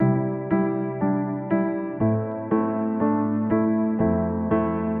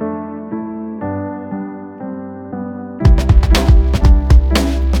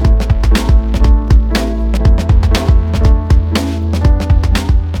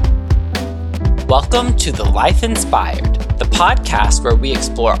Welcome to The Life Inspired, the podcast where we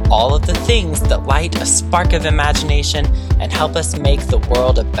explore all of the things that light a spark of imagination and help us make the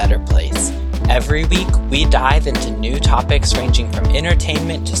world a better place. Every week, we dive into new topics ranging from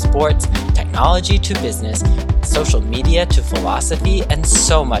entertainment to sports, technology to business, social media to philosophy, and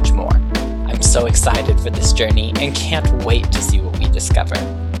so much more. I'm so excited for this journey and can't wait to see what we discover.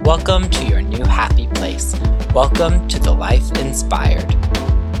 Welcome to your new happy place. Welcome to The Life Inspired.